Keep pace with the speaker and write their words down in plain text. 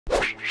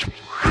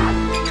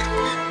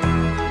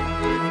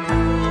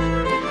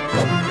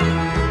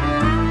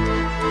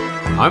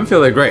I'm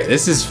feeling great.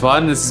 This is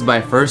fun. This is my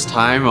first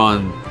time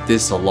on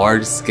this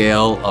large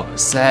scale of a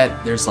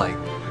set. There's like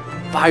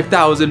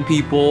 5,000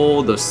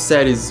 people. The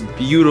set is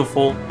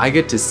beautiful. I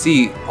get to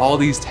see all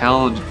these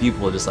talented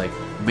people just like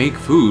make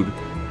food,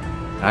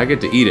 and I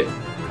get to eat it.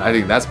 I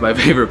think that's my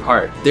favorite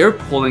part. They're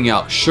pulling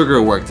out sugar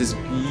work, this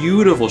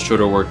beautiful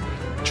sugar work,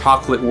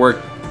 chocolate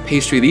work,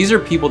 pastry. These are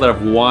people that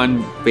have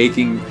won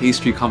baking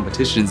pastry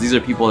competitions. These are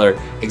people that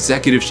are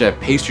executive chef,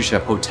 pastry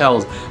chef,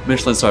 hotels,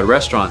 Michelin-starred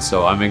restaurants.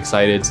 So I'm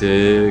excited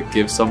to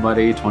give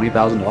somebody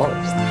 $20,000.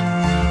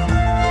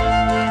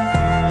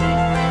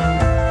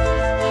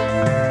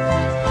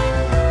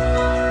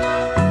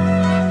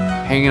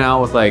 Hanging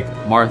out with like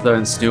Martha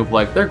and Snoop,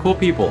 like they're cool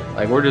people.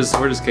 Like we're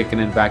just kicking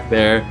it back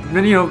there. And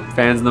then, you know,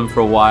 fans of them for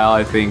a while.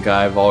 I think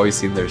I've always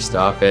seen their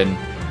stuff, and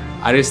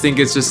I just think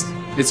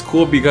it's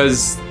cool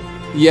because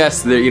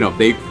yes, they're, you know,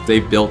 they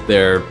built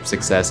their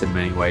success in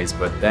many ways,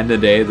 but at the end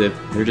of the day,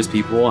 they're just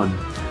people, and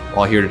we're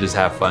all here to just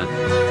have fun.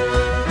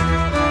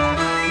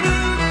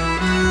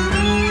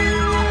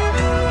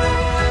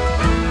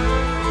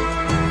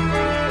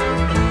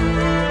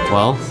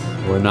 Well,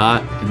 we're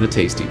not in the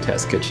tasty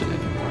test kitchen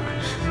anymore.